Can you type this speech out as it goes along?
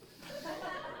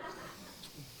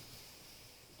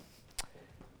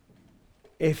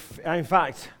in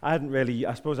fact, I hadn't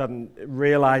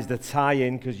realized the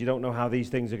tie-in because you don't know how these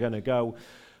things are going to go.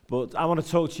 But I want to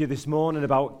talk to you this morning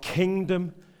about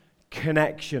kingdom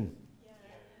connection. Yeah.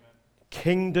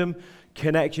 Kingdom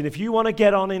connection. If you want to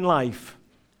get on in life,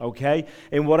 okay,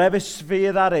 in whatever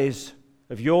sphere that is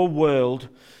of your world,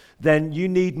 then you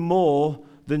need more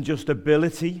than just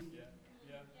ability.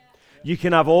 You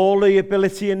can have all the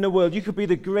ability in the world. You could be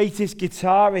the greatest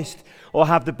guitarist or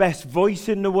have the best voice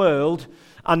in the world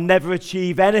and never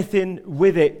achieve anything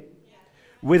with it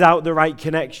without the right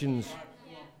connections.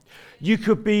 You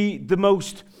could be the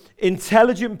most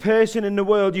intelligent person in the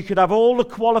world. You could have all the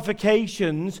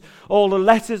qualifications, all the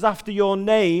letters after your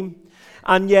name,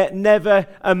 and yet never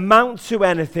amount to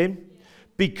anything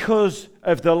because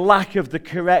of the lack of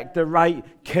the right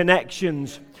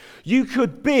connections. You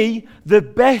could be the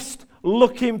best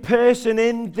looking person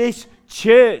in this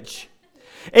church,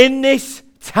 in this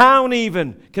town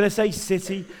even. Can I say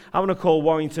city? I want to call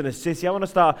Warrington a city.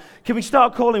 Can we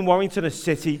start calling Warrington a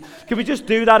city? Can we just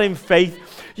do that in faith?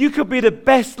 You could be the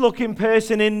best looking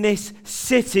person in this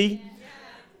city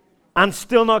and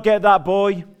still not get that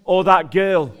boy or that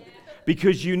girl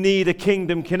because you need a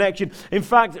kingdom connection. In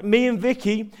fact, me and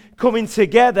Vicky coming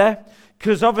together,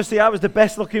 because obviously I was the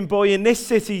best looking boy in this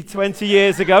city 20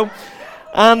 years ago,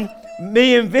 and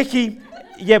me and Vicky,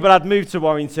 but I'd moved to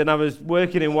Warrington. I was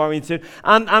working in Warrington.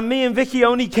 And me and Vicky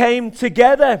only came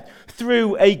together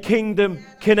through a kingdom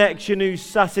connection who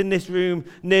sat in this room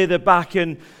near the back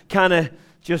and kind of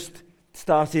just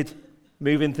started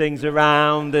moving things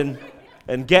around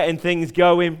and getting things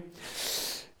going.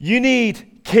 You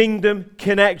need kingdom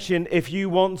connection if you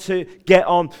want to get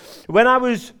on. When I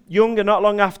was younger, not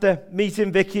long after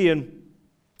meeting Vicky and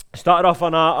started off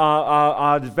on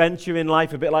our adventure in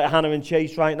life, a bit like Hannah and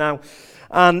Chase right now.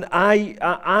 And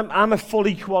I'm a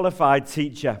fully qualified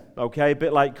teacher, okay? A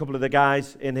bit like a couple of the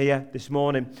guys in here this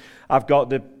morning. I've got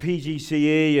the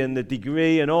PGCE and the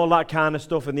degree and all that kind of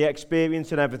stuff and the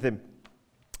experience and everything.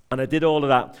 And I did all of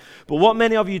that. But what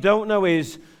many of you don't know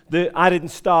is that I didn't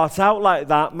start out like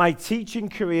that. My teaching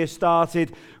career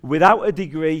started without a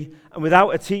degree and without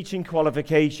a teaching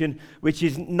qualification, which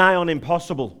is nigh on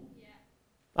impossible.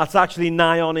 That's actually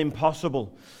nigh on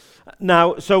impossible.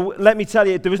 Now, so let me tell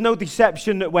you, there was no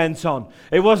deception that went on.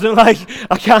 It wasn't like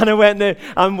I kind of went there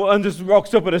and just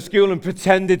rocked up at a school and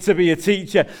pretended to be a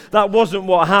teacher. That wasn't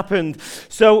what happened.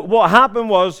 So what happened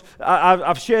was,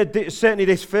 I've shared certainly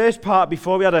this first part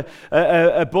before. We had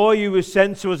a boy who was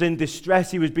sent to us in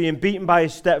distress. He was being beaten by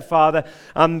his stepfather.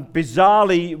 And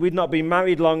bizarrely, we'd not been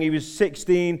married long. He was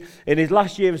 16 in his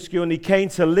last year of school, and he came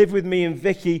to live with me and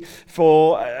Vicky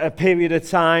for a period of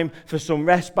time for some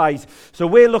respite. So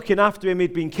we're looking after him.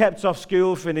 He'd been kept off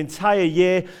school for an entire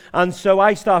year, and so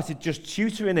I started just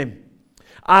tutoring him.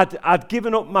 I'd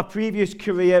given up my previous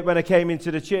career when I came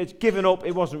into the church. Given up,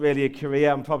 it wasn't really a career.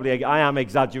 I am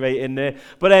exaggerating there.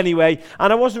 But anyway,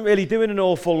 and I wasn't really doing an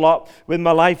awful lot with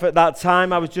my life at that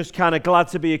time. I was just kind of glad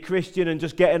to be a Christian and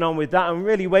just getting on with that and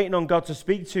really waiting on God to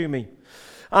speak to me.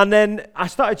 And then I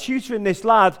started tutoring this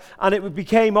lad, and it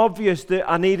became obvious that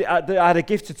I had a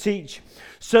gift to teach.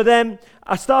 So then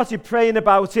I started praying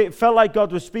about it, felt like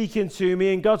God was speaking to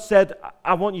me, and God said,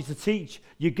 I want you to teach.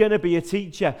 You're going to be a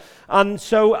teacher. And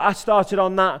so I started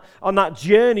on that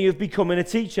journey of becoming a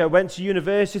teacher. I went to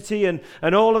university and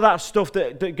all of that stuff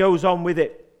that goes on with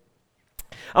it.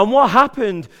 And what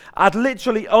happened, I'd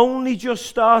literally only just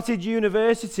started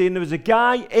university, and there was a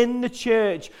guy in the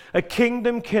church, a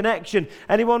kingdom connection.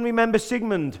 Anyone remember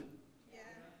Sigmund?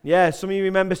 Yeah, some of you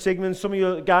remember Sigmund. Some of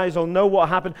you guys will know what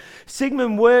happened.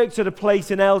 Sigmund worked at a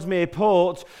place in Ellesmere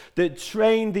Port that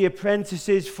trained the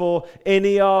apprentices for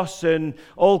Ineos and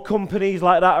all companies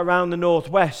like that around the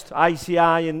northwest,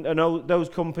 ICI and all those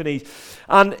companies.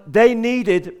 And they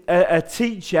needed a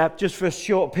teacher just for a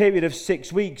short period of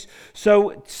 6 weeks.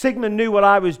 So Sigmund knew what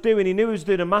I was doing. He knew I was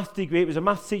doing a maths degree. It was a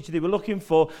maths teacher they were looking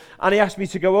for. And he asked me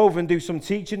to go over and do some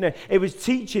teaching there. It was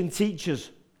teaching teachers.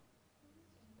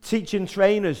 Teaching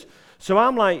trainers. So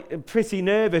I'm like pretty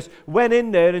nervous. Went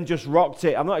in there and just rocked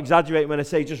it. I'm not exaggerating when I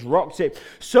say just rocked it.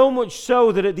 So much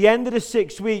so that at the end of the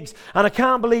 6 weeks, and I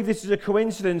can't believe this is a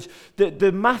coincidence, that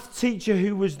the math teacher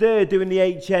who was there doing the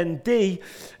HND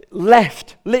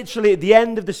left literally at the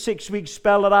end of the 6 week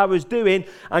spell that I was doing,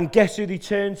 and guess who they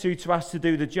turned to ask to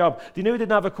do the job? They knew I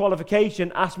didn't have a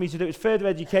qualification, asked me to do it. It was further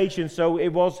education, so it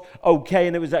was okay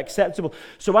and it was acceptable.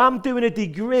 So I'm doing a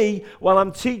degree while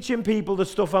I'm teaching people the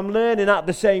stuff I'm learning at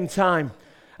the same time.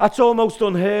 That's almost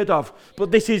unheard of, but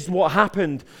this is what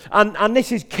happened. And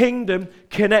this is kingdom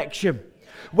connection.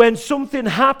 When something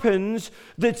happens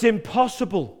that's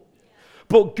impossible,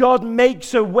 But God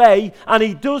makes a way, and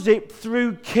he does it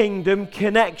through kingdom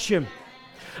connection.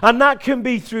 And that can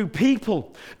be through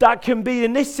people. That can be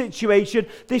in this situation.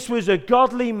 This was a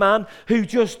godly man who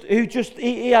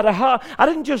he had a heart. I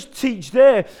didn't just teach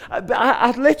there.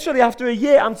 I literally, after a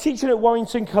year, I'm teaching at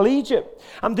Warrington Collegiate.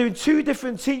 I'm doing 2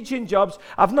 different teaching jobs.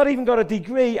 I've not even got a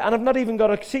degree, and I've not even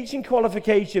got a teaching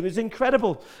qualification. It's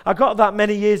incredible. I got that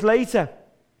many years later.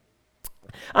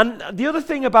 And the other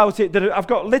thing about it that I've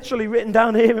got literally written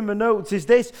down here in my notes is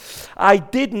this: I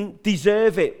didn't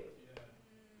deserve it.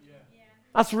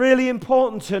 That's really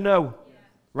important to know,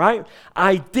 right?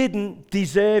 I didn't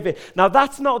deserve it. Now,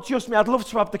 that's not just me. I'd love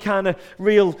to have the kind of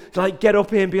real, get up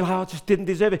here and be like, I just didn't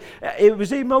deserve it. It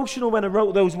was emotional when I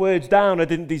wrote those words down, I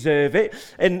didn't deserve it.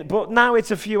 But now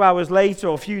it's a few hours later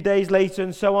or a few days later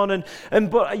and so on.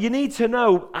 But you need to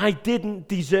know, I didn't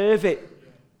deserve it.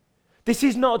 This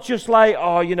is not just like,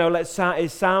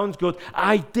 it sounds good.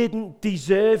 I didn't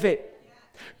deserve it.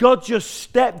 God just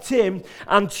stepped in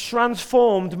and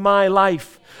transformed my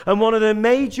life. And one of the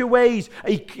major ways,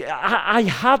 I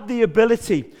had the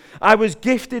ability. I was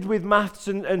gifted with maths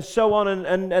and so on,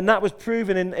 and that was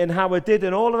proven in how I did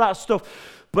and all of that stuff.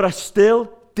 But I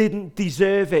still didn't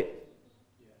deserve it.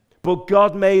 But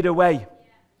God made a way.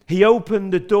 He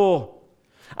opened the door.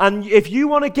 And if you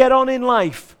want to get on in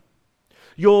life,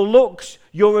 your looks,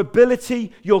 your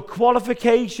ability, your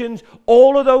qualifications,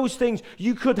 all of those things,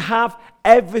 you could have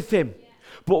everything.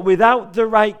 But without the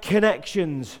right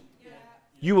connections,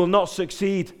 you will not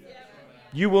succeed.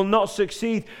 You will not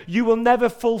succeed. You will never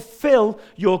fulfill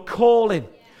your calling.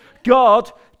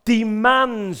 God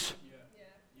demands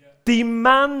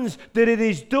that it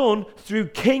is done through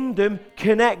kingdom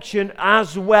connection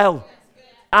as well.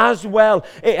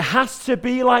 It has to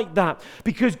be like that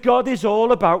because God is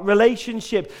all about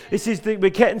relationship. We're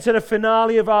getting to the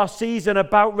finale of our season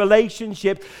about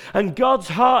relationship, and God's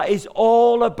heart is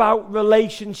all about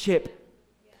relationship.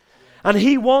 And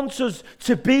he wants us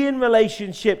to be in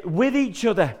relationship with each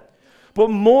other. But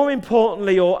more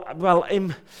importantly,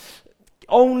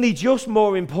 only just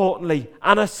more importantly,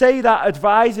 and I say that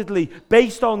advisedly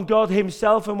based on God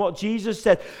himself and what Jesus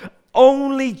said,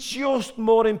 only just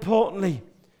more importantly,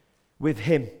 with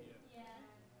him.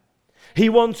 He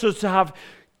wants us to have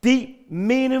deep,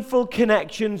 meaningful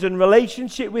connections and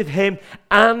relationship with him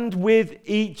and with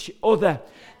each other.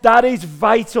 That is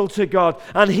vital to God,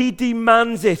 and he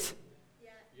demands it.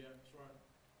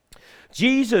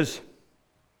 Jesus,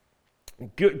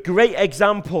 great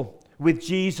example with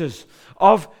Jesus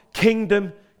of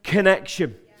kingdom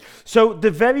connection. So the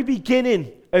very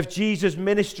beginning of Jesus'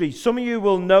 ministry, some of you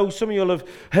will know, some of you will have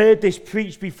heard this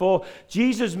preached before.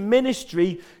 Jesus'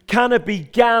 ministry kind of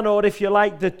began, or if you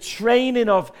like, the training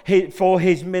for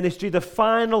his ministry, the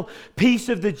final piece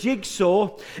of the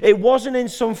jigsaw. It wasn't in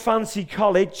some fancy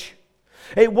college.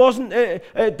 It wasn't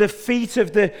at the feet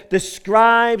of the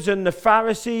scribes and the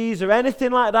Pharisees or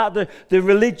anything like that, the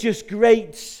religious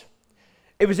greats.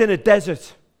 It was in a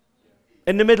desert,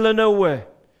 in the middle of nowhere.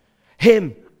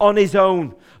 Him on his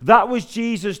own. That was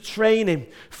Jesus' training,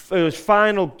 his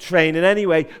final training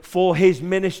anyway, for his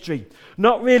ministry.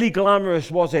 Not really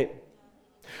glamorous, was it?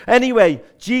 Anyway,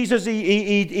 Jesus,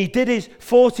 he did his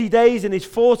 40 days and his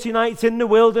 40 nights in the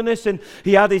wilderness, and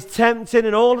he had his tempting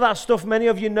and all of that stuff. Many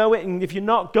of you know it, and if you're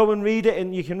not, go and read it,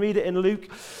 and you can read it in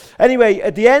Luke. Anyway,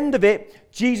 at the end of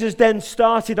it, Jesus then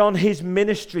started on his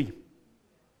ministry.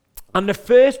 And the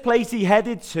first place he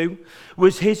headed to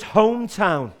was his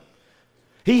hometown.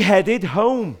 He headed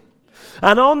home.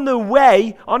 And on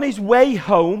his way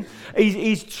home,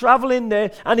 he's traveling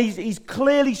there, and he's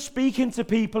clearly speaking to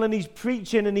people, and he's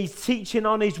preaching and he's teaching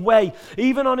on his way.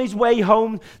 Even on his way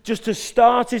home, just to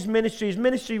start his ministry. His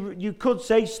ministry, you could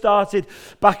say, started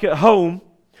back at home.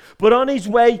 But on his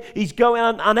way, he's going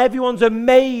on, and everyone's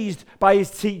amazed by his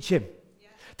teaching.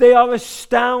 They are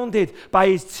astounded by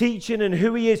his teaching and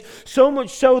who he is. So much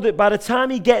so that by the time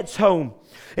he gets home,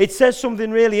 it says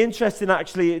something really interesting,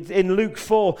 actually, in Luke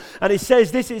 4. And it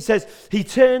says this, it says,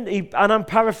 and I'm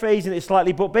paraphrasing it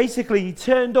slightly, but basically he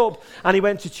turned up and he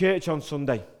went to church on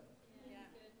Sunday.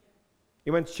 He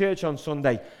went to church on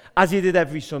Sunday, as he did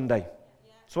every Sunday.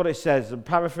 That's what it says. I'm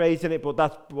paraphrasing it, but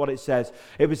that's what it says.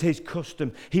 It was his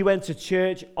custom. He went to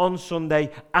church on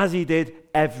Sunday, as he did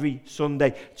every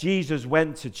Sunday. Jesus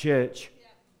went to church.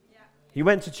 He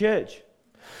went to church.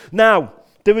 Now,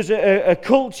 there was a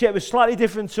culture, it was slightly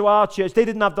different to our church. They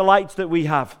didn't have the lights that we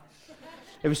have.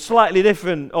 It was slightly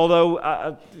different,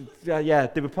 although, yeah,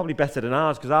 they were probably better than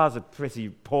ours, because ours are pretty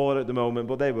poor at the moment,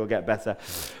 but they will get better.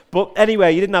 But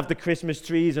anyway, you didn't have the Christmas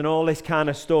trees and all this kind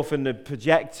of stuff, and the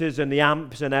projectors and the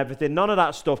amps and everything. None of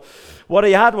that stuff. What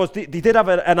he had was, they did have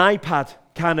an iPad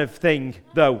kind of thing,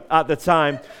 though, at the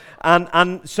time.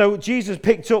 And so Jesus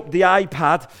picked up the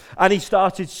iPad, and he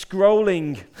started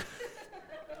scrolling.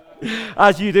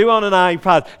 As you do on an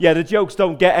iPad. Yeah, the jokes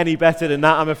don't get any better than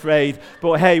that, I'm afraid.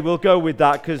 But hey, we'll go with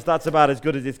that because that's about as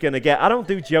good as it's going to get. I don't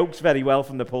do jokes very well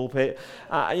from the pulpit.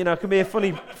 I can be a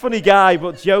funny guy,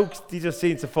 but jokes, they just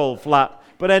seem to fall flat.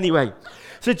 But anyway,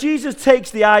 so Jesus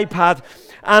takes the iPad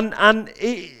and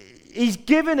he's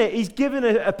given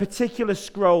a particular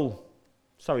scroll.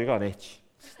 Sorry, I got an itch.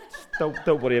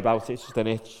 Don't worry about it, it's just an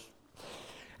itch.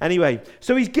 Anyway,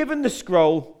 so he's given the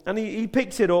scroll, and he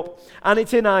picks it up, and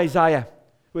it's in Isaiah,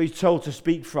 where he's told to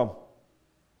speak from.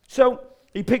 So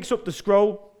he picks up the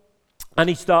scroll, and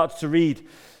he starts to read.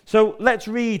 So let's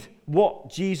read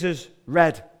what Jesus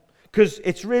read, because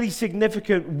it's really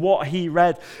significant what he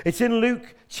read. It's in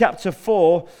Luke chapter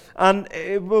 4, and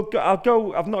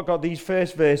I've not got these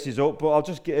first verses up, but I'll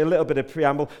just get a little bit of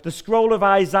preamble. The scroll of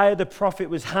Isaiah the prophet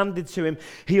was handed to him.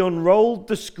 He unrolled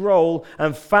the scroll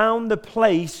and found the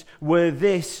place where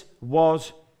this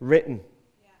was written.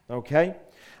 Okay?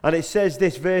 And it says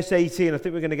this, verse 18, I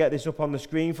think we're going to get this up on the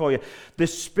screen for you. The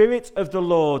Spirit of the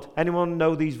Lord, anyone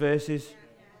know these verses?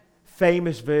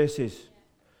 Famous verses.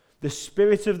 The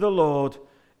Spirit of the Lord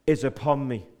is upon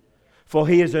me, for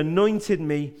he has anointed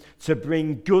me to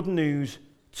bring good news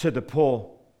to the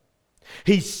poor.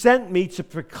 He sent me to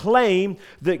proclaim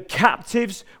that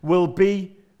captives will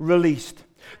be released,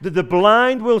 that the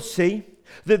blind will see,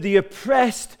 that the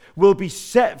oppressed will be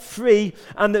set free,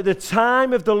 and that the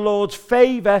time of the Lord's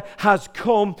favor has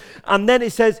come. And then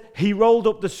it says, he rolled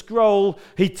up the scroll,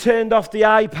 he turned off the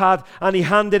iPad, and he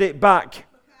handed it back.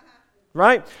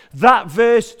 Right? That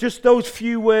verse, just those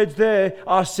few words there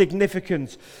are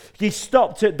significant. He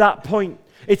stopped at that point.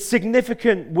 It's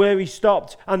significant where he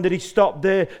stopped and that he stopped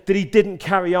there, that he didn't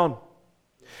carry on.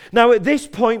 Now at this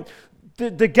point,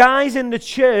 the guys in the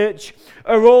church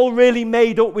are all really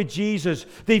made up with Jesus.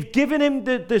 They've given him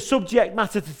the subject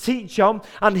matter to teach on,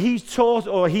 and he's taught,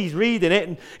 or he's reading it,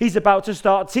 and he's about to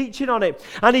start teaching on it.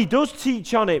 And he does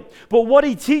teach on it, but what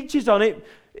he teaches on it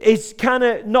is kind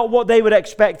of not what they would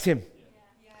expect him.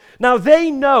 Now they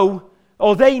know,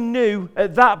 or they knew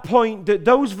at that point, that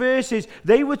those verses,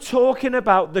 they were talking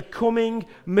about the coming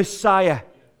Messiah.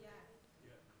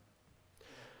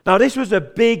 Now this was a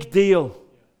big deal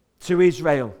to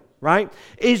Israel, right?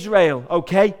 Israel,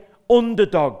 okay,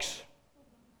 underdogs.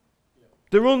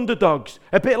 They're underdogs,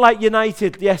 a bit like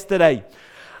United yesterday.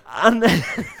 And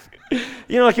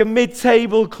like a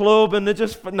mid-table club, and they're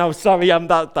just, no, sorry,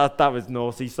 that was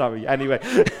naughty, sorry. Anyway.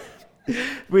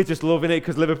 We're just loving it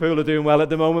because Liverpool are doing well at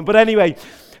the moment. But anyway,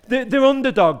 they're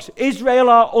underdogs. Israel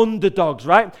are underdogs,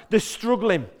 right? They're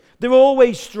struggling. They're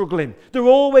always struggling. They're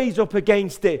always up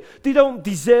against it. They don't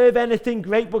deserve anything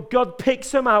great, but God picks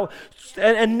them out.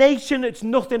 A nation that's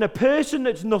nothing, a person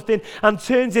that's nothing, and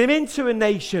turns him into a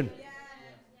nation.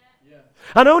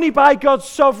 And only by God's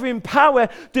sovereign power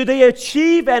do they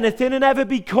achieve anything and ever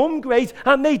become great,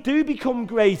 and they do become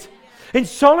great. In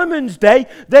Solomon's day,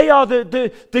 they are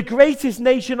the greatest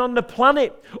nation on the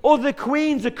planet. Other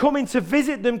queens are coming to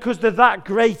visit them because they're that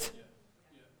great.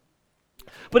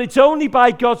 But it's only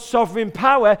by God's sovereign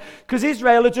power, because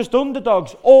Israel are just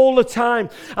underdogs all the time.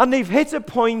 And they've hit a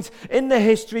point in the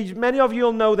history. Many of you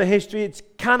will know the history. It's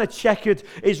kind of checkered,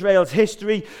 Israel's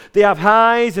history. They have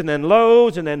highs and then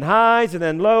lows and then highs and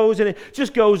then lows. And it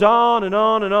just goes on and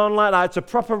on and on like that. It's a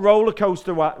proper roller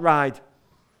coaster ride.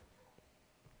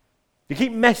 They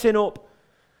keep messing up,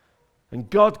 and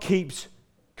God keeps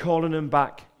calling them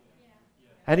back.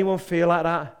 Anyone feel like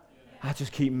that? I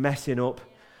just keep messing up.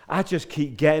 I just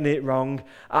keep getting it wrong.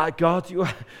 God, you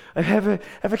ever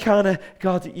kind of,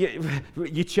 God,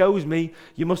 you chose me.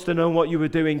 You must have known what you were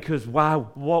doing, because,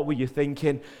 wow, what were you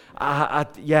thinking?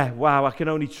 Wow, I can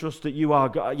only trust that you are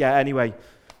God. Yeah, anyway.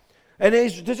 And they're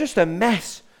just a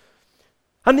mess.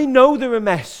 And they know they're a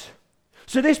mess.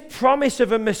 So this promise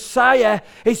of a Messiah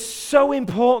is so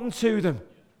important to them,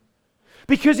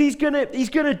 because he's going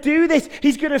to do this.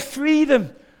 He's going to free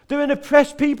them. They're an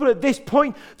oppressed people at this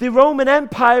point. The Roman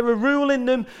Empire are ruling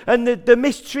them, and they're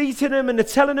mistreating them, and they're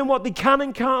telling them what they can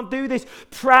and can't do. This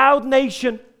proud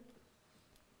nation.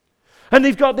 And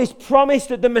they've got this promise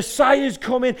that the Messiah is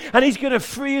coming, and he's going to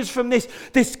free us from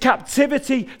this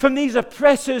captivity, from these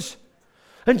oppressors.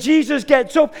 And Jesus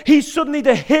gets up. He's suddenly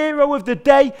the hero of the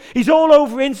day. He's all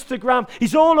over Instagram.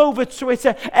 He's all over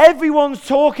Twitter. Everyone's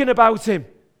talking about him.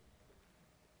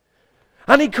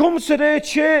 And he comes to their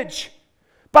church,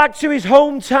 back to his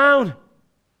hometown.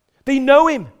 They know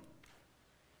him.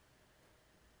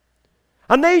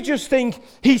 And they just think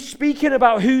he's speaking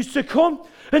about who's to come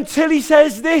until he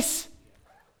says this.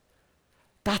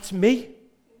 That's me.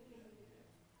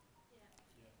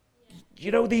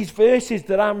 You know, these verses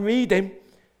that I'm reading,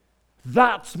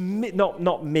 that's me,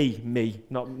 not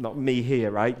me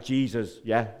here, right? Jesus,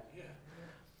 yeah.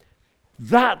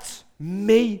 That's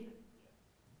me.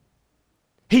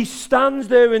 He stands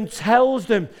there and tells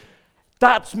them,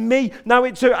 that's me. Now,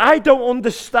 I don't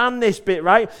understand this bit,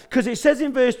 right? Because it says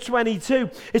in verse 22,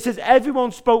 it says,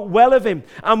 everyone spoke well of him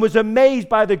and was amazed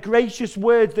by the gracious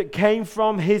words that came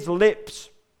from his lips.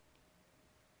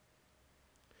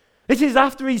 This is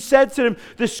after he said to them,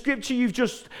 the scripture you've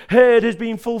just heard has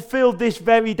been fulfilled this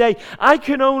very day. I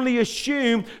can only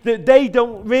assume that they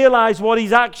don't realize what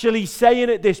he's actually saying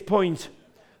at this point.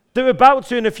 They're about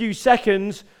to in a few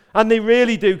seconds, and they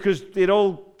really do, because it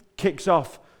all kicks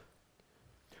off.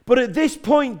 But at this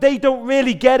point, they don't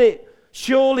really get it,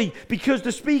 surely, because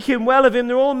they're speaking well of him.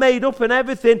 They're all made up and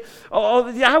everything. Oh,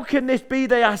 how can this be,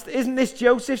 they asked. Isn't this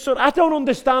Joseph's son? I don't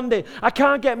understand it. I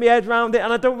can't get my head around it,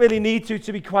 and I don't really need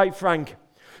to be quite frank.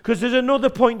 Because there's another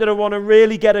point that I want to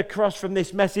really get across from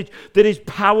this message that is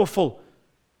powerful.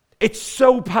 It's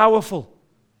so powerful.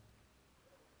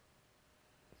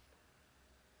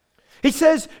 He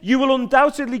says, you will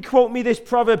undoubtedly quote me this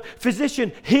proverb,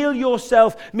 physician, heal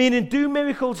yourself, meaning do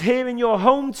miracles here in your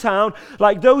hometown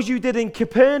like those you did in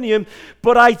Capernaum,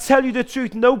 but I tell you the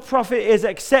truth, no prophet is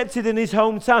accepted in his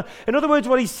hometown. In other words,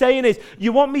 what he's saying is,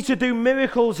 you want me to do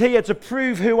miracles here to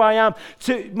prove who I am,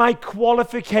 to my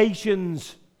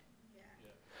qualifications.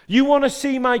 You want to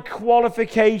see my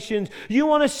qualifications. You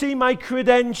want to see my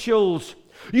credentials.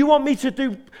 You want me to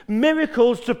do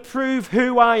miracles to prove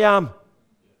who I am.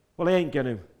 Well, I ain't going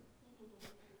to.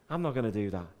 I'm not going to do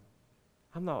that.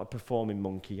 I'm not a performing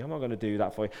monkey. I'm not going to do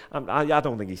that for you. I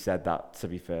don't think he said that, to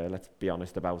be fair. Let's be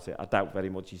honest about it. I doubt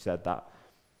very much he said that.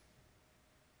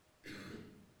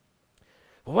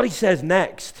 But what he says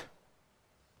next,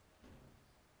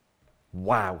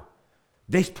 wow.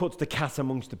 This puts the cat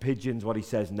amongst the pigeons, what he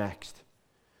says next.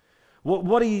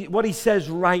 What he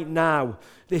says right now,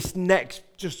 this next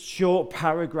just short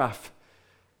paragraph,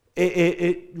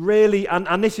 it really,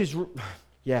 and this is,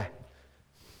 yeah.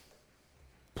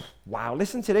 Wow,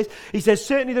 listen to this. He says,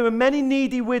 certainly there were many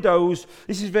needy widows,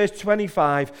 this is verse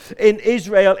 25, in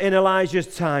Israel in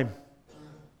Elijah's time.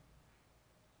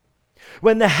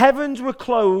 When the heavens were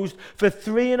closed for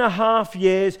 3.5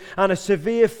 years and a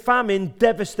severe famine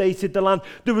devastated the land,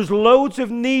 there was loads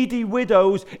of needy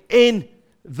widows in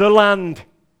the land,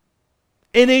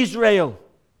 in Israel,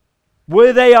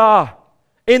 where they are.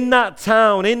 In that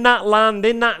town, in that land,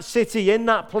 in that city, in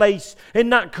that place,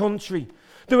 in that country.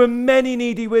 There were many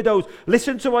needy widows.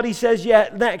 Listen to what he says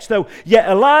next though. Yet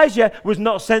Elijah was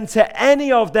not sent to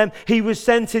any of them. He was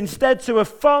sent instead to a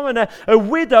foreigner, a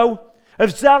widow of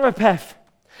Zarephath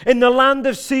in the land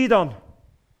of Sidon.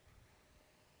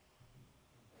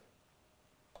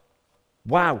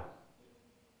 Wow.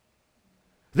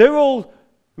 They're all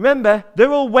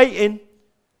waiting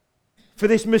for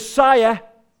this Messiah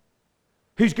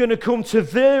who's going to come to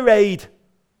their aid,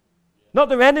 not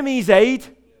their enemy's aid.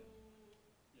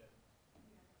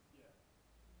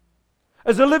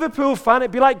 As a Liverpool fan,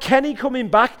 it'd be like Kenny coming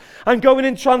back and going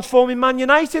and transforming Man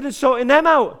United and sorting them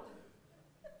out.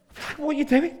 What are you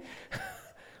doing?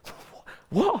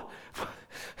 What?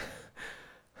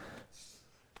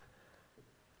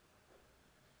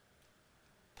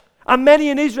 And many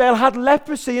in Israel had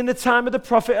leprosy in the time of the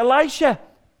prophet Elisha.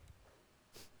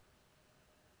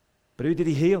 But who did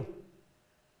he heal?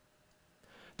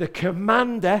 The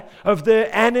commander of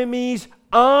their enemy's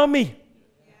army.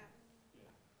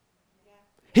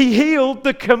 He healed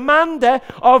the commander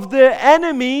of their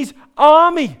enemy's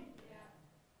army.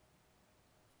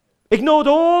 Ignored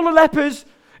all the lepers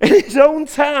in his own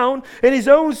town, in his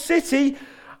own city,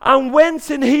 and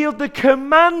went and healed the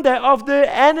commander of their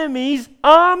enemy's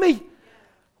army.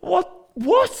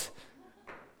 What?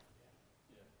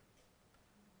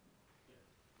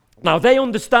 Now, they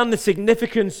understand the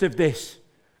significance of this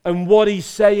and what he's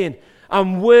saying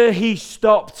and where he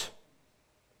stopped.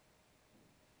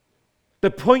 The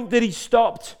point that he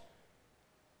stopped.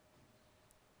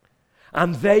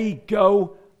 And they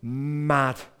go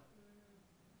mad.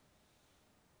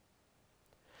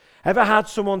 Ever had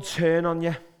someone turn on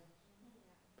you?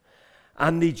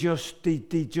 And they just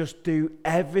do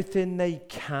everything they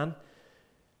can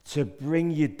to bring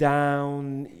you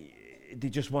down. They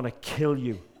just want to kill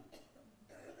you.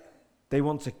 They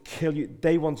want to kill you.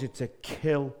 They wanted to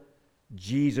kill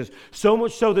Jesus. So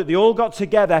much so that they all got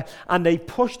together and they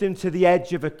pushed him to the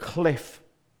edge of a cliff.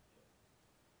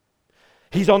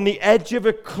 He's on the edge of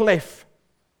a cliff.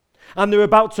 And they're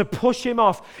about to push him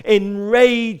off in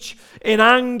rage, in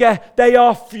anger. They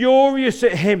are furious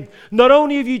at him. Not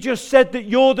only have you just said that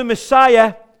you're the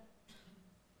Messiah,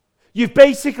 you've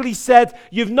basically said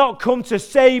you've not come to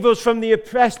save us from the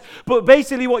oppressed. But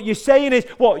basically what you're saying is,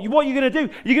 what are you going to do?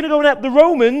 You're going to go and help the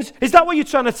Romans? Is that what you're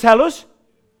trying to tell us?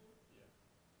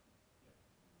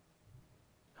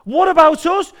 What about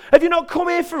us? Have you not come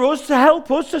here for us, to help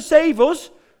us, to save us?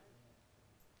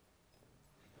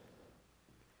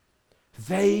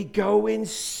 They go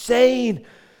insane.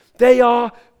 They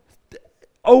are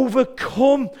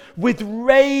overcome with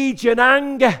rage and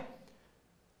anger.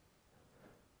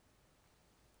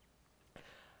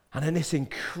 And then this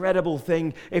incredible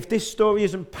thing, if this story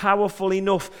isn't powerful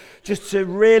enough just to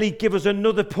really give us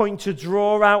another point to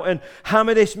draw out and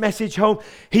hammer this message home,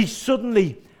 he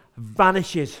suddenly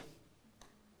vanishes.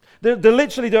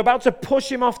 They're about to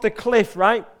push him off the cliff,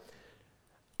 right?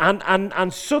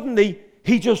 And suddenly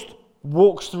he just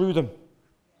walks through them.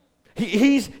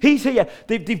 He's here.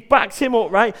 They've backed him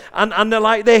up, right? And they're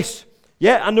like this.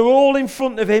 Yeah, and they're all in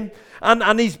front of him.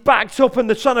 And he's backed up and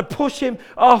they're trying to push him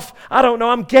off. I don't know,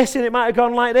 I'm guessing it might have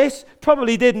gone like this.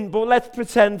 Probably didn't, but let's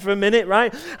pretend for a minute,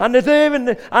 right? And they're there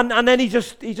and then he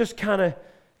just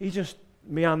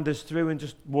meanders through and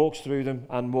just walks through them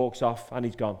and walks off and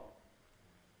he's gone.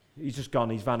 He's just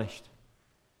gone, he's vanished.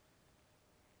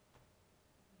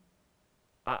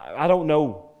 I don't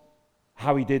know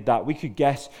how he did that. We could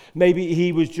guess. Maybe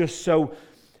he was just so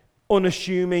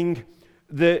unassuming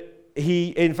that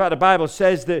in fact, the Bible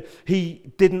says that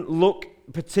he didn't look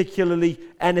particularly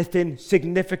anything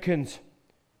significant.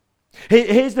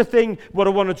 Here's the thing, what I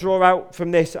want to draw out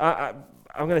from this. I'm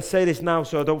going to say this now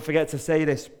so I don't forget to say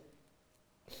this.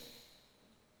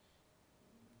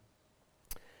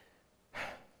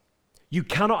 You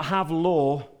cannot have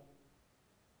law.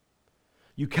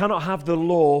 You cannot have the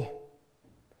law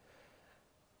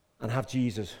and have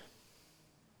Jesus.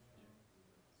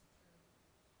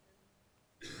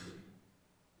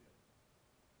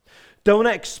 Don't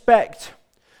expect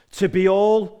to be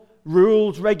all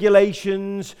rules,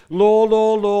 regulations,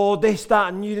 law, this,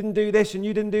 that, and you didn't do this and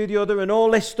you didn't do the other and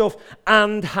all this stuff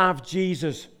and have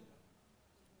Jesus.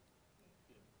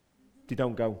 They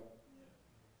don't go.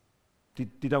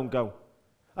 They don't go.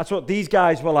 That's what these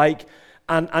guys were like,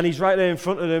 and he's right there in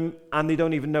front of them and they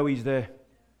don't even know he's there.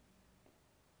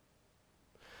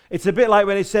 It's a bit like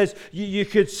when it says you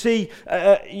could see,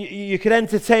 you could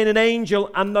entertain an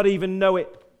angel and not even know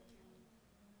it.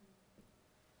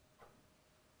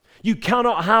 You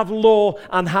cannot have law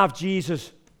and have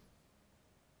Jesus.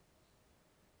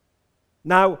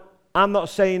 Now, I'm not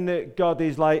saying that God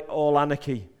is like all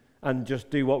anarchy and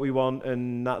just do what we want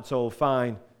and that's all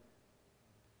fine.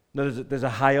 No, there's a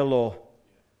higher law.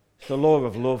 It's the law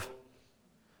of love.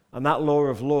 And that law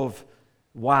of love,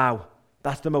 wow,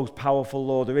 that's the most powerful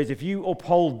law there is. If you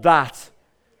uphold that,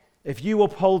 if you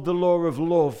uphold the law of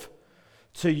love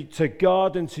to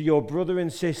God and to your brother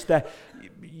and sister,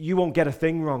 you won't get a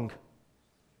thing wrong.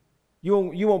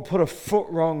 You won't put a foot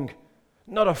wrong.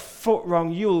 Not a foot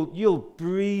wrong. You'll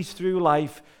breeze through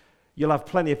life. You'll have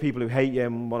plenty of people who hate you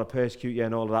and want to persecute you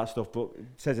and all of that stuff, but it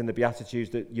says in the Beatitudes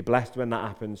that you're blessed when that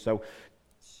happens, so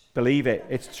believe it.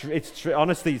 It's true.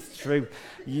 Honestly, it's true.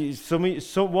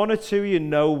 One or two of you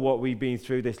know what we've been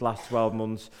through this last 12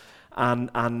 months,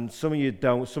 and some of you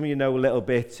don't. Some of you know a little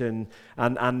bit, and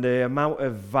the amount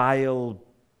of vile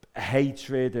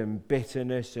hatred and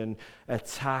bitterness and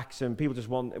attacks, and people just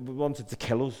wanted to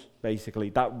kill us, basically.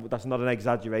 That's not an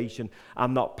exaggeration.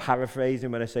 I'm not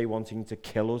paraphrasing when I say wanting to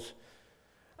kill us.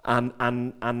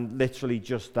 And literally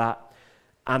just that.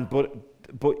 But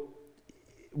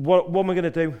what am I going to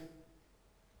do?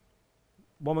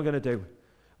 What am I going to do?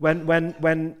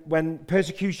 When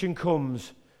persecution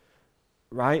comes,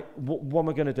 right, what am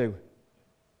I going to do?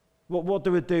 What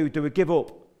do we do? Do we give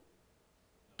up?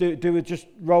 Do we just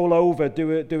roll over?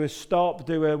 Do we stop?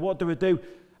 What do we do?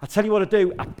 I tell you what I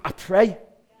do. I pray.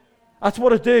 That's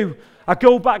what I do. I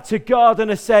go back to God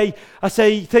and I say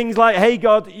things like, "Hey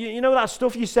God, you know that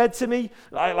stuff you said to me?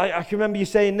 I can remember you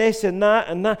saying this and that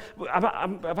and that.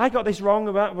 Have I got this wrong?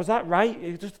 Was that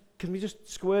right? Can we just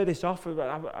square this off?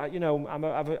 Am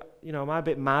I a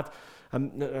bit mad?"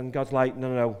 And God's like,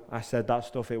 no, I said that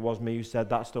stuff. It was me who said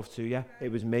that stuff to you.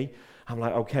 It was me. I'm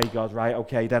like, okay, God, right,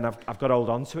 okay. Then I've got to hold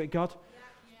on to it, God.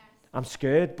 Yeah. I'm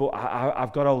scared, but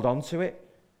I've got to hold on to it.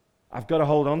 I've got to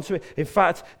hold on to it. In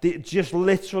fact, just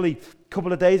literally a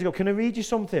couple of days ago, can I read you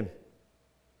something?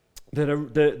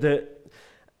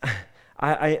 I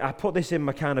I put this in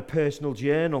my kind of personal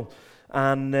journal,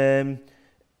 and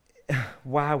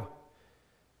wow.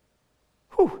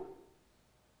 Whew.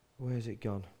 Where's it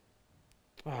gone?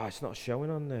 Oh, it's not showing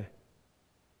on there.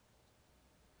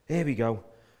 Here we go.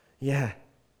 Yeah.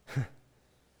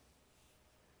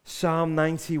 Psalm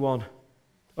 91.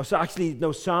 Oh, so actually,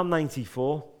 no, Psalm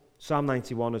 94. Psalm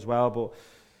 91 as well, but,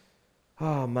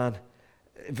 oh man.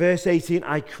 Verse 18,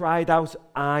 I cried out,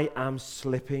 I am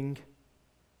slipping.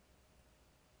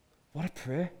 What a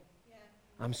prayer. Yeah.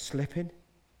 I'm slipping.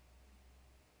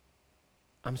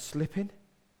 I'm slipping.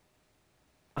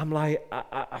 I'm like,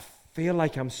 I feel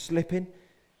like I'm slipping.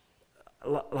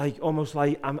 Like, almost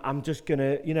like I'm just going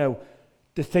to,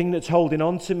 the thing that's holding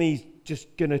on to me is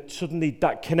just going to suddenly,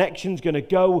 that connection's going to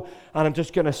go, and I'm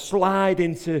just going to slide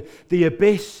into the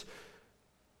abyss.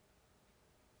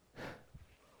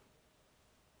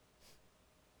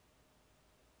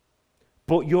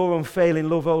 But your unfailing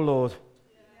love, O Lord,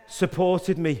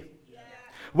 supported me.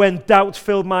 When doubt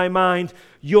filled my mind,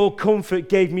 your comfort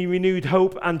gave me renewed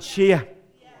hope and cheer.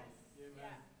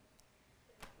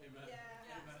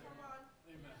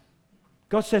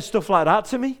 God says stuff like that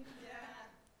to me.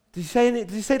 Did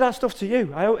he say that stuff to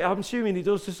you? I'm assuming he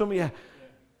does to some of you.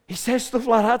 He says stuff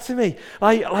like that to me.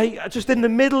 Like just in the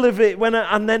middle of it,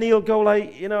 and then he'll go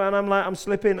like, and I'm like, I'm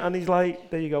slipping, and he's like,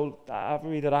 there you go, have a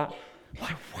read of that. I'm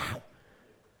like, wow.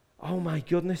 Oh my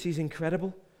goodness, he's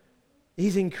incredible.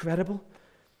 He's incredible.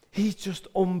 He's just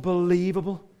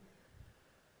unbelievable.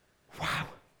 Wow.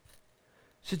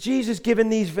 So Jesus giving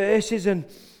these verses,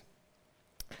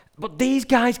 but these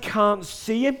guys can't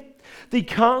see him. They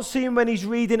can't see him when he's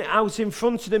reading it out in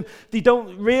front of them. They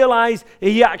don't realize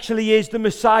he actually is the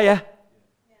Messiah.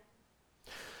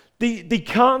 They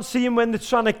can't see him when they're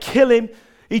trying to kill him.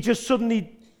 He just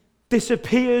suddenly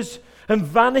disappears and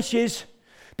vanishes,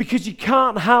 because you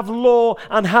can't have law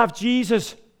and have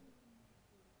Jesus.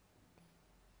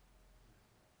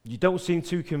 You don't seem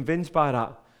too convinced by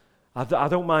that. I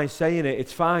don't mind saying it.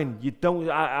 It's fine. You don't.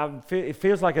 It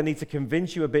feels like I need to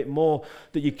convince you a bit more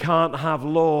that you can't have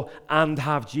law and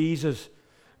have Jesus,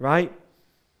 right?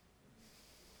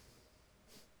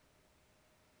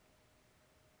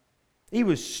 He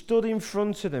was stood in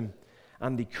front of them,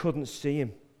 and they couldn't see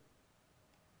him.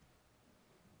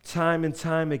 Time and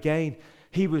time again,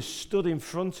 he was stood in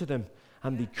front of them,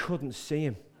 and they couldn't see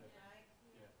him.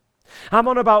 I'm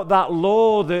on about that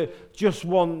law that just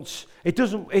wants,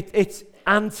 it's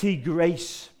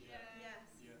anti-grace.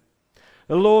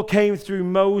 The law came through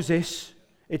Moses,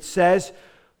 it says,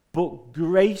 but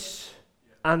grace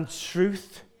and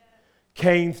truth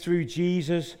came through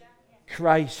Jesus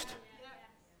Christ.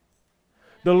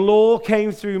 The law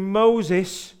came through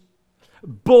Moses,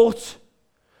 but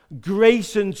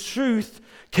grace and truth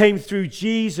came through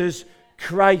Jesus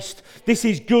Christ. This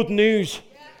is good news.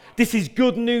 This is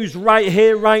good news right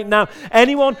here, right now.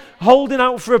 Anyone holding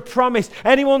out for a promise,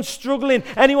 anyone struggling,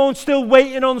 anyone still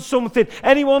waiting on something,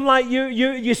 anyone like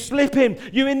you're slipping,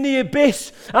 you're in the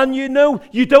abyss, and you know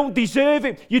you don't deserve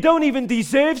it. You don't even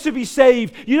deserve to be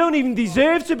saved. You don't even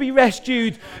deserve to be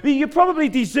rescued. You probably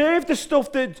deserve the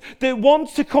stuff that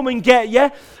wants to come and get you,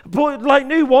 but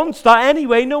like, who wants that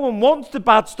anyway? No one wants the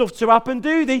bad stuff to happen,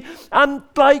 do they? And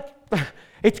like,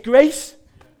 it's grace.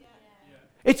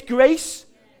 It's grace.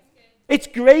 It's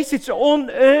grace, it's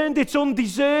unearned, it's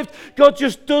undeserved. God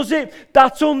just does it.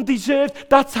 That's undeserved.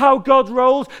 That's how God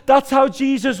rolls. That's how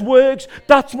Jesus works.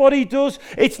 That's what he does.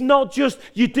 It's not just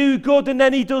you do good and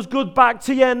then he does good back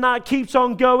to you, and that keeps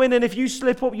on going, and if you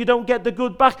slip up, you don't get the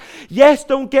good back. Yes,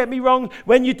 don't get me wrong.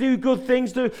 When you do good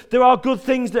things, there are good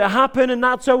things that happen, and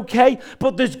that's okay.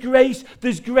 But there's grace,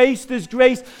 there's grace, there's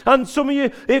grace. And some of you,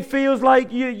 it feels like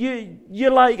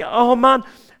you're like, oh man,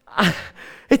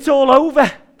 it's all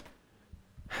over.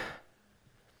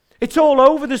 It's all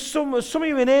over. There's some of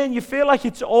you in here and you feel like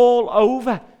it's all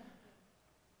over.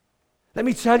 Let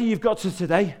me tell you, you've got to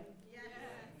today.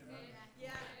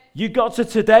 You got to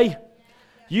today.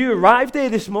 You arrived here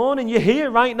this morning. You're here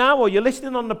right now, or you're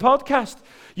listening on the podcast.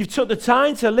 You've took the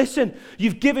time to listen.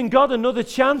 You've given God another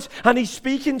chance, and he's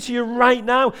speaking to you right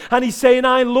now, and he's saying,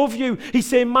 I love you. He's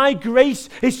saying, my grace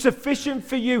is sufficient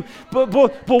for you. But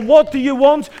what do you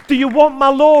want? Do you want my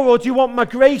law, or do you want my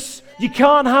grace? You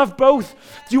can't have both.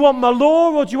 Do you want my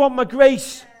law, or do you want my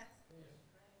grace?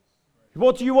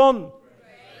 What do you want?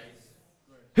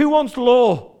 Who wants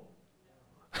law?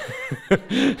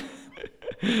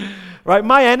 Right,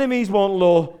 my enemies want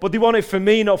law, but they want it for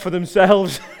me, not for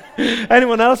themselves.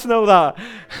 Anyone else know that?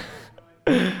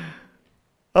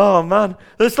 Oh man,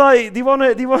 it's like they want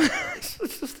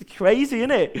it's just crazy,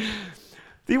 isn't it?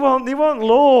 They want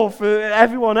law for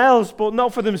everyone else, but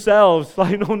not for themselves.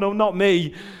 Like, no, not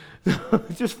me.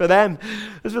 Just for them.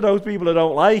 Just for those people I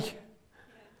don't like.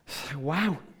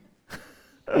 Wow.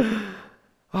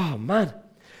 Oh, man.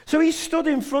 So he stood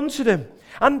in front of them.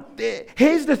 And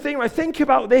here's the thing, right? Think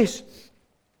about this.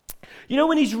 You know,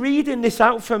 when he's reading this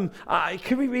out from,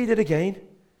 can we read it again?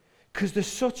 Because there's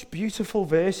such beautiful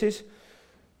verses.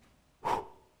 Whew.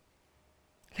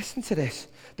 Listen to this.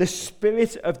 The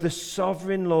Spirit of the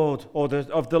sovereign Lord, or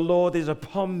of the Lord, is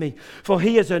upon me, for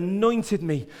he has anointed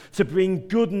me to bring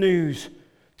good news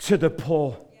to the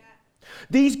poor.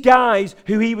 These guys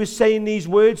who he was saying these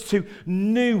words to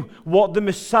knew what the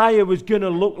Messiah was going to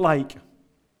look like.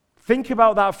 Think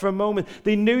about that for a moment.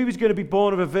 They knew he was going to be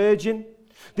born of a virgin.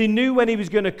 They knew when he was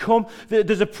going to come.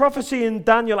 There's a prophecy in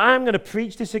Daniel. I'm going to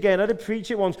preach this again. I did preach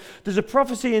it once. There's a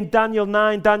prophecy in Daniel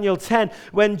 9, Daniel 10,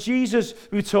 when Jesus,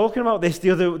 we were talking about this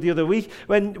the other week,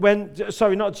 when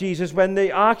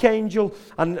the archangel,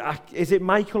 and is it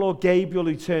Michael or Gabriel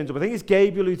who turns up? I think it's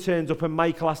Gabriel who turns up, and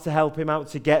Michael has to help him out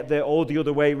to get there, or the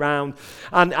other way round.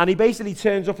 And he basically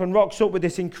turns up and rocks up with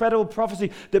this incredible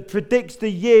prophecy that predicts the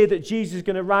year that Jesus is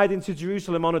going to ride into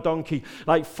Jerusalem on a donkey,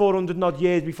 like 400 odd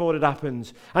years before it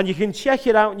happens. And you can check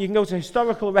it out, and you can go to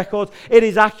historical records. It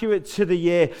is accurate to the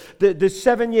year. There's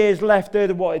 7 years left there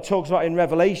than what it talks about in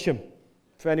Revelation,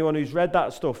 for anyone who's read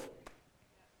that stuff.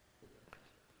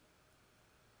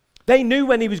 They knew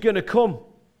when he was going to come,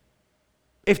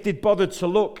 if they'd bothered to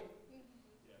look.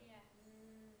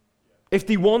 If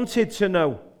they wanted to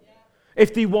know.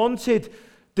 If they wanted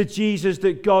the Jesus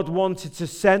that God wanted to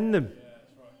send them.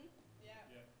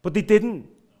 But they didn't.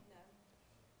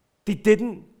 They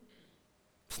didn't.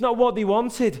 It's not what they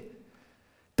wanted.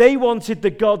 They wanted the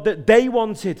God that they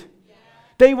wanted.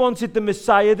 They wanted the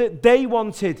Messiah that they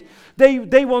wanted.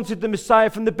 They wanted the Messiah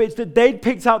from the bits that they'd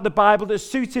picked out the Bible that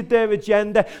suited their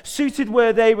agenda, suited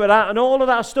where they were at, and all of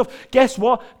that stuff. Guess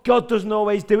what? God doesn't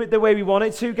always do it the way we want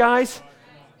it to, guys.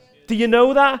 Do you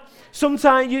know that?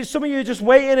 Sometimes some of you are just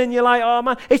waiting and you're like, oh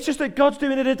man, it's just that God's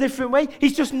doing it a different way.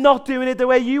 He's just not doing it the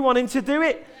way you want him to do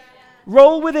it.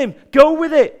 Roll with him. Go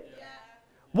with it.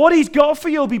 What he's got for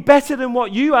you will be better than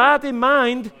what you had in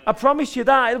mind. I promise you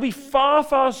that. It'll be far,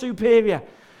 far superior.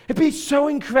 It'll be so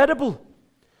incredible.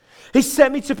 He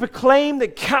sent me to proclaim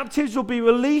that captives will be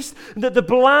released, that the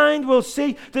blind will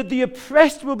see, that the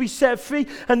oppressed will be set free,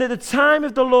 and that the time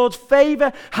of the Lord's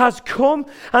favor has come.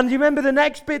 And do you remember the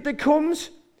next bit that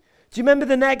comes? Do you remember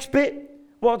the next bit?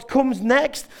 What comes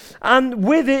next? And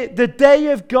with it, the day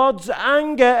of God's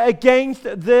anger against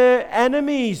their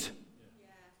enemies.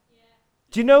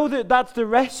 Do you know that that's the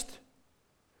rest?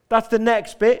 That's the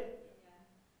next bit.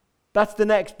 That's the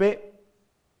next bit.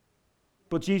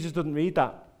 But Jesus doesn't read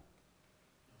that.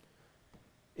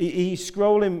 He's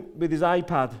scrolling with his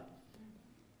iPad,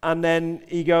 and then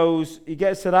he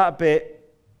gets to that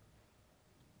bit,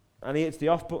 and he hits the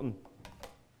off button.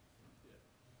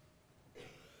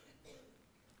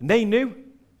 And they knew.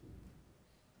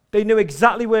 They knew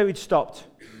exactly where he'd stopped.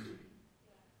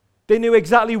 They knew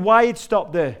exactly why he'd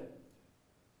stopped there.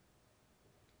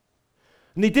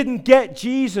 And they didn't get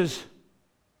Jesus.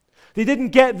 They didn't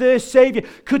get their Savior.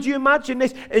 Could you imagine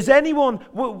this? Is anyone,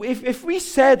 if we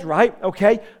said, right,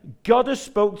 okay, God has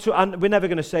spoke to, and we're never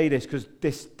going to say this because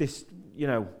this, you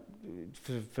know,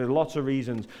 for lots of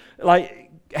reasons.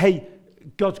 Like, hey,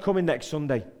 God's coming next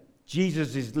Sunday.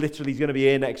 Jesus is literally going to be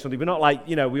here next Sunday. We're not like,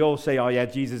 you know, we all say, oh yeah,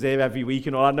 Jesus is here every week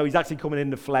and all that. No, he's actually coming in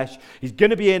the flesh. He's going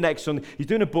to be here next Sunday. He's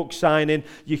doing a book signing.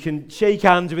 You can shake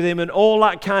hands with him and all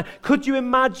that kind. Could you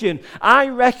imagine? I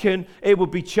reckon it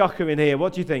would be chocker in here.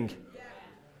 What do you think? Yeah.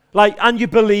 Like, and you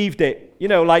believed it. You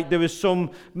know, like there was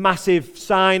some massive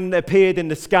sign that appeared in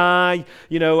the sky,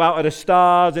 you know, out of the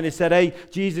stars, and it said, hey,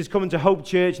 Jesus is coming to Hope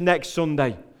Church next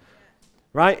Sunday.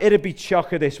 Right? It'd be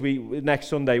chocker this week, next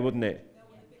Sunday, wouldn't it?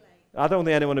 I don't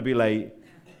think anyone would be late.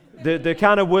 The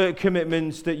kind of work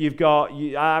commitments that you've got,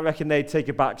 I reckon they'd take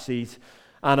a back seat.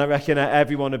 And I reckon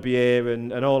everyone would be here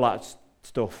and all that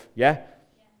stuff. Yeah?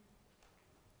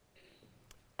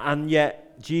 And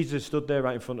yet, Jesus stood there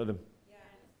right in front of them.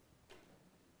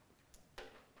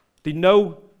 They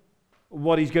know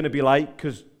what he's going to be like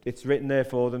because it's written there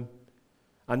for them.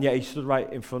 And yet he stood right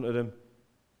in front of them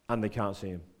and they can't see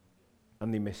him.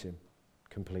 And they miss him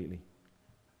completely.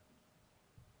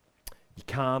 You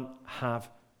can't have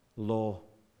law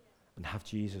and have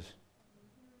Jesus.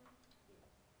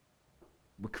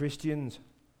 We're Christians.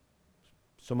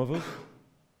 Some of us,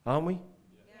 aren't we?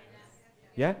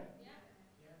 Yeah?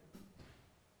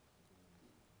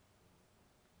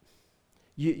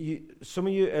 Some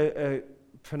of you are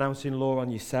pronouncing law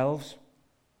on yourselves.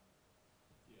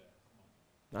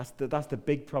 That's the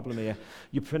big problem here.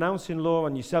 You're pronouncing law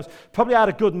on yourselves. Probably had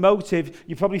a good motive.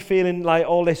 You're probably feeling like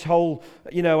all this whole,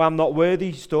 I'm not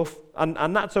worthy stuff.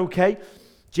 And that's okay.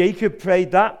 Jacob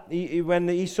prayed that. When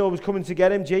Esau was coming to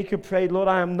get him, Jacob prayed, Lord,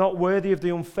 I am not worthy of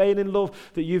the unfailing love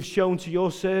that you've shown to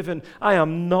your servant. I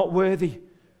am not worthy.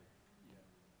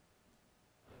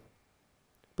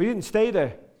 But he didn't stay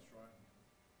there.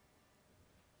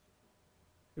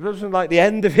 It wasn't like the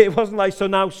end of it. It wasn't like, so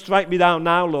now strike me down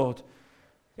now, Lord.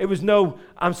 It was, no,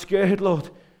 I'm scared, Lord.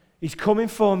 He's coming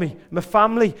for me. My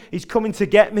family, he's coming to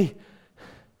get me.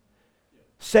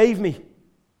 Save me.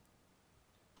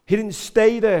 He didn't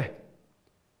stay there.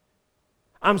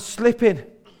 I'm slipping.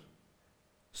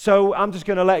 So I'm just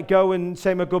going to let go and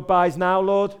say my goodbyes now,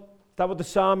 Lord. Is that what the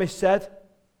psalmist said?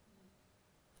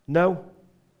 No.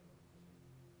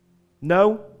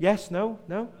 No. Yes, no,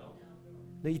 no.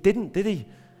 No, he didn't, did he?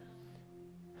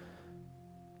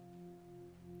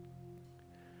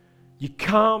 You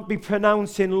can't be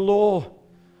pronouncing law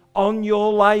on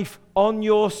your life, on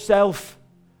yourself,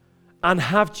 and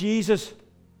have Jesus.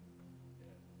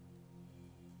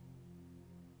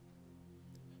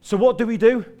 So what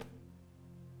do?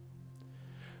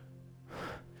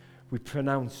 We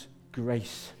pronounce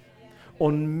grace,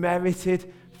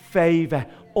 unmerited favor,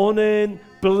 unearned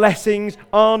blessings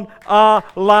on our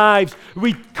lives.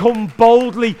 We come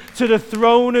boldly to the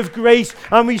throne of grace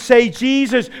and we say,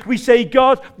 Jesus, we say,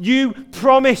 God, you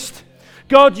promised.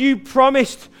 God, you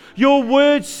promised. Your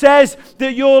word says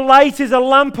that your light is a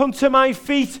lamp unto my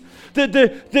feet.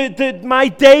 That my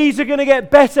days are going to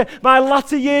get better. My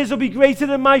latter years will be greater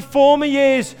than my former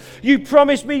years. You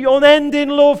promised me unending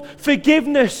love,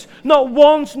 forgiveness, not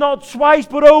once, not twice,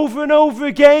 but over and over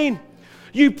again.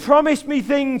 You promised me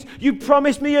things. You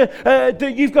promised me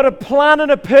that you've got a plan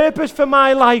and a purpose for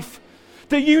my life.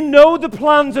 That you know the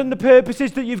plans and the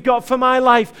purposes that you've got for my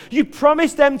life. You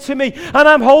promised them to me, and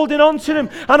I'm holding on to them,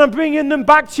 and I'm bringing them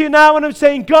back to you now, and I'm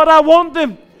saying, God, I want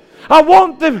them. I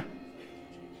want them.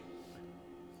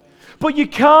 But you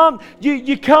can't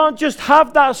just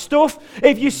have that stuff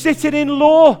if you're sitting in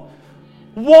law,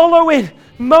 wallowing,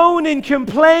 moaning,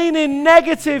 complaining,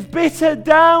 negative, bitter,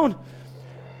 down.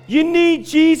 You need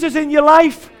Jesus in your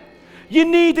life. You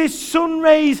need his sun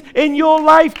rays in your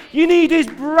life. You need his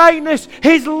brightness,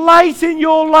 his light in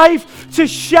your life to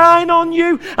shine on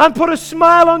you and put a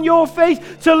smile on your face,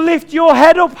 to lift your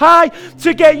head up high,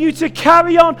 to get you to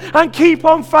carry on and keep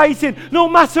on fighting, no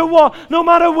matter what, no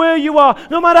matter where you are,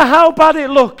 no matter how bad it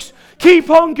looks. Keep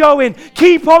on going,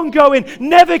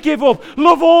 never give up.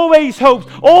 Love always hopes,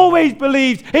 always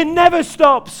believes, it never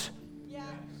stops.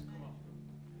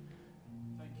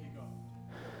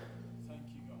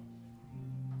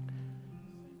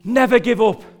 Never give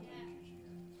up.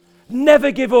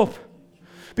 Never give up.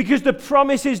 Because the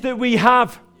promises that we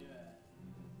have.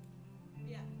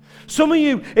 Some of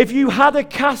you, if you had a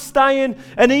cast iron,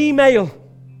 an email,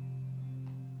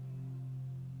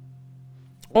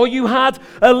 or you had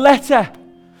a letter,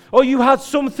 or you had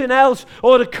something else,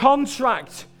 or a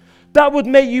contract, that would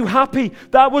make you happy.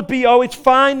 That would be, oh, it's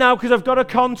fine now because I've got a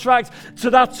contract,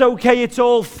 so that's okay, it's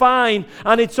all fine,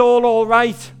 and it's all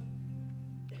right.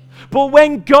 But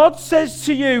when God says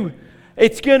to you,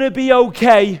 it's going to be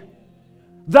okay,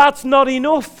 that's not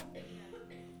enough.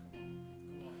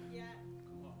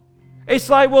 It's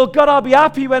like, well, God, I'll be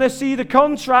happy when I see the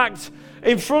contract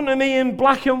in front of me in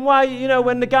black and white,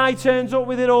 when the guy turns up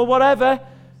with it or whatever.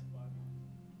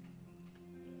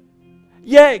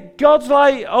 Yeah, God's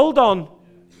like, hold on.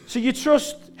 So you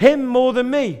trust him more than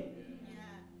me?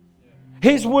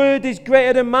 His word is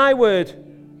greater than my word.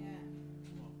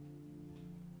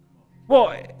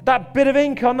 What, that bit of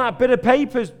ink on that bit of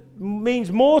paper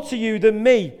means more to you than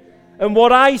me and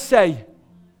what I say.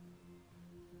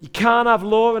 You can't have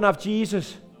law and have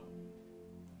Jesus.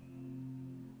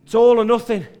 It's all or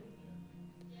nothing.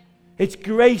 It's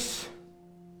grace.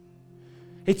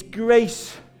 It's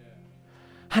grace.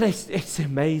 And it's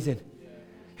amazing.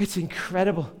 It's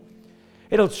incredible.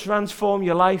 It'll transform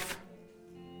your life.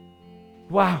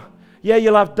 Wow. Yeah,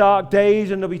 you'll have dark days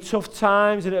and there'll be tough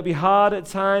times and it'll be hard at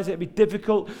times, it'll be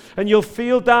difficult and you'll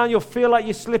feel down, you'll feel like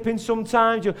you're slipping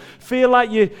sometimes, you'll feel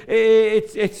like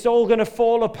it's all going to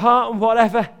fall apart and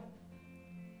whatever.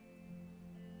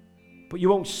 But you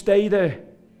won't stay there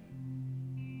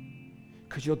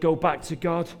because you'll go back to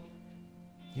God.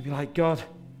 You'll be like, God,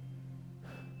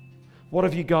 what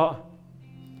have you got?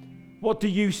 What do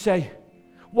you say?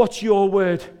 What's your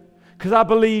word? Because I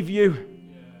believe you.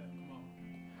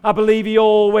 I believe he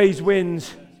always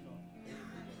wins.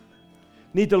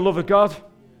 Need the love of God?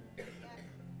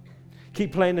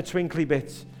 Keep playing the twinkly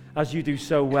bits as you do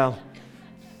so well.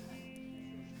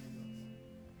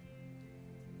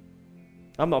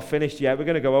 I'm not finished yet. We're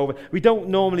going to go over. We don't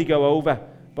normally go over,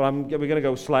 but we're going to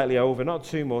go slightly over. Not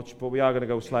too much, but we are going to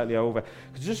go slightly over.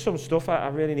 Because just some stuff I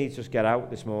really need to just get out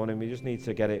this morning. We just need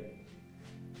to get it.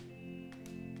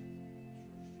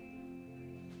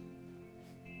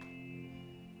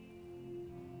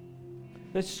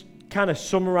 Let's kind of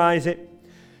summarize it.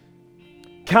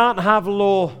 Can't have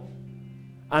law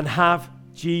and have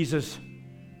Jesus.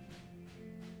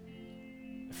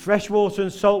 Fresh water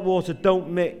and salt water don't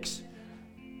mix.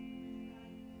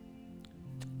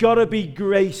 It's got to be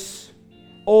grace,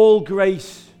 all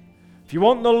grace. If you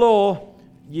want the law,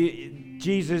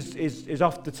 Jesus is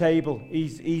off the table.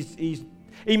 He's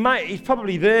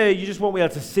probably there. You just won't be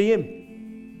able to see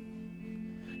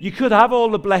him. You could have all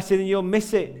the blessing and you'll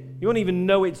miss it. You won't even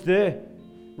know it's there,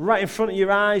 right in front of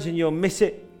your eyes, and you'll miss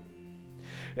it.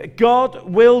 God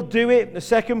will do it. The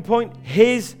second point,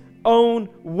 his own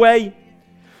way.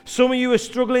 Some of you are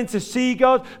struggling to see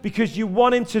God because you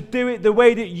want him to do it the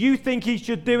way that you think he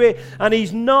should do it, and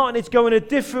he's not, and it's going a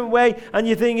different way, and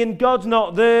you're thinking God's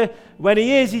not there. When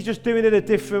he is, he's just doing it a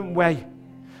different way.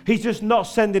 He's just not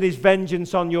sending his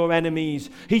vengeance on your enemies.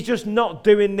 He's just not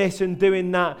doing this and doing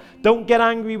that. Don't get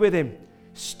angry with him.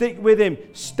 Stick with him.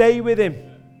 Stay with him.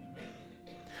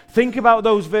 Think about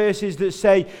those verses that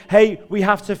say, hey, we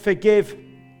have to forgive.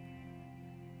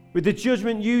 With the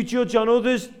judgment you judge on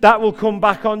others, that will come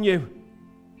back on you.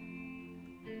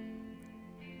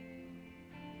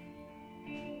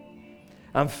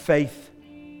 And faith.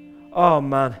 Oh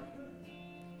man.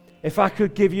 If I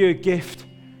could give you a gift,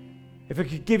 if I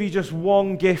could give you just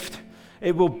one gift,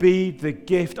 it will be the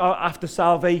gift after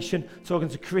salvation, talking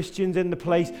to Christians in the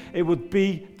place, it would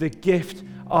be the gift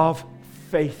of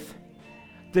faith.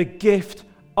 The gift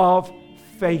of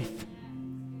faith.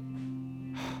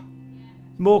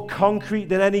 More concrete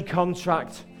than any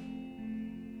contract.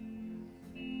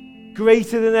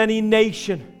 Greater than any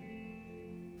nation.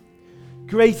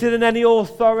 Greater than any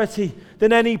authority,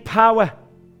 than any power.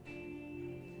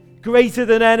 Greater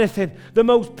than anything. The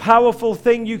most powerful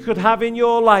thing you could have in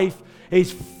your life is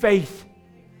faith.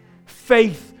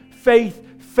 Faith, faith,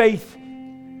 faith.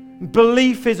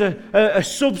 Belief is a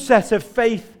subset of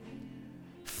faith.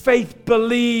 Faith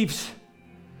believes.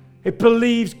 It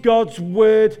believes God's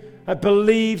word. It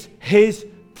believes his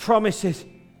promises.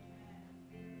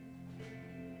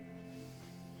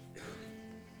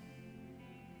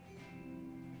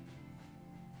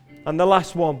 And the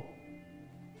last one.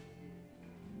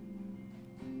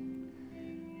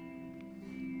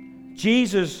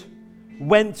 Jesus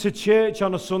went to church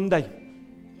on a Sunday.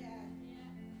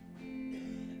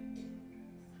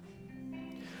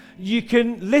 You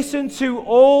can listen to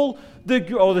all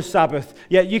the Sabbath.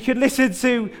 Yeah, you can listen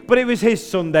to, but it was his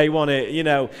Sunday, wasn't it? You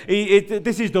know,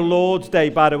 this is the Lord's Day,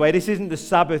 by the way. This isn't the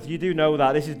Sabbath. You do know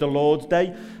that. This is the Lord's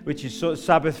Day, which is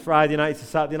Sabbath Friday night to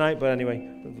Saturday night. But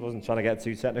anyway, I wasn't trying to get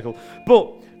too technical. But,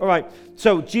 all right,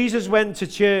 so Jesus went to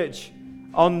church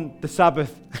on the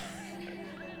Sabbath.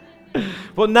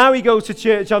 But now he goes to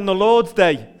church on the Lord's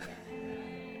Day,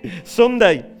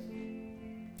 Sunday.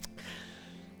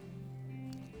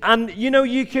 And, you know,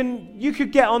 you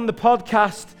could get on the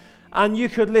podcast and you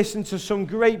could listen to some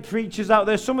great preachers out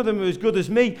there. Some of them are as good as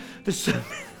me.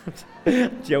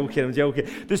 I'm joking.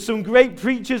 There's some great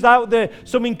preachers out there,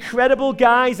 some incredible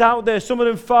guys out there, some of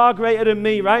them far greater than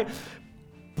me, right?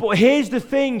 But here's the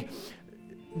thing,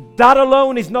 that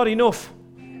alone is not enough.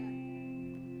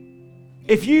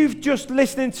 If you've just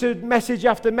listening to message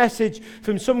after message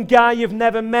from some guy you've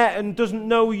never met and doesn't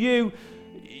know you,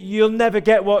 you'll never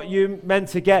get what you're meant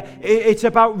to get. It's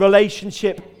about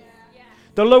relationship.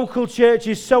 The local church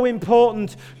is so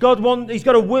important. He's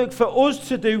got a work for us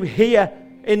to do here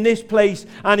in this place,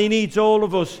 and he needs all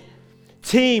of us.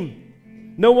 Team.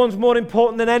 No one's more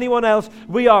important than anyone else.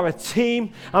 We are a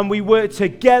team, and we work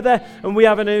together, and we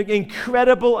have an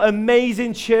incredible,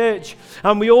 amazing church,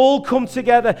 and we all come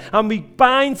together, and we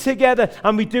bind together,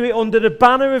 and we do it under the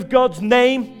banner of God's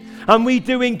name, and we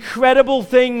do incredible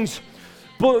things.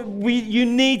 But you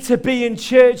need to be in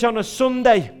church on a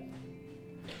Sunday.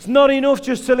 It's not enough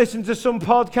just to listen to some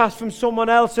podcast from someone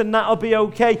else and that'll be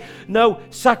okay. No,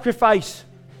 sacrifice.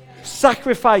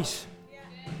 Sacrifice.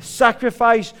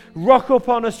 Sacrifice. Rock up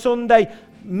on a Sunday.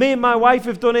 Me and my wife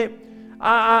have done it.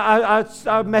 I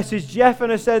messaged Jeff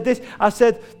and I said this. I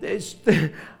said,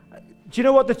 do you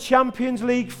know what? The Champions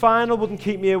League final wouldn't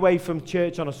keep me away from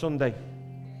church on a Sunday.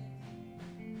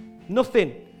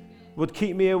 Nothing would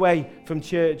keep me away from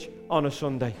church on a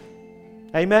Sunday.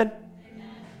 Amen?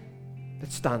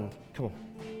 Let's stand. Come on.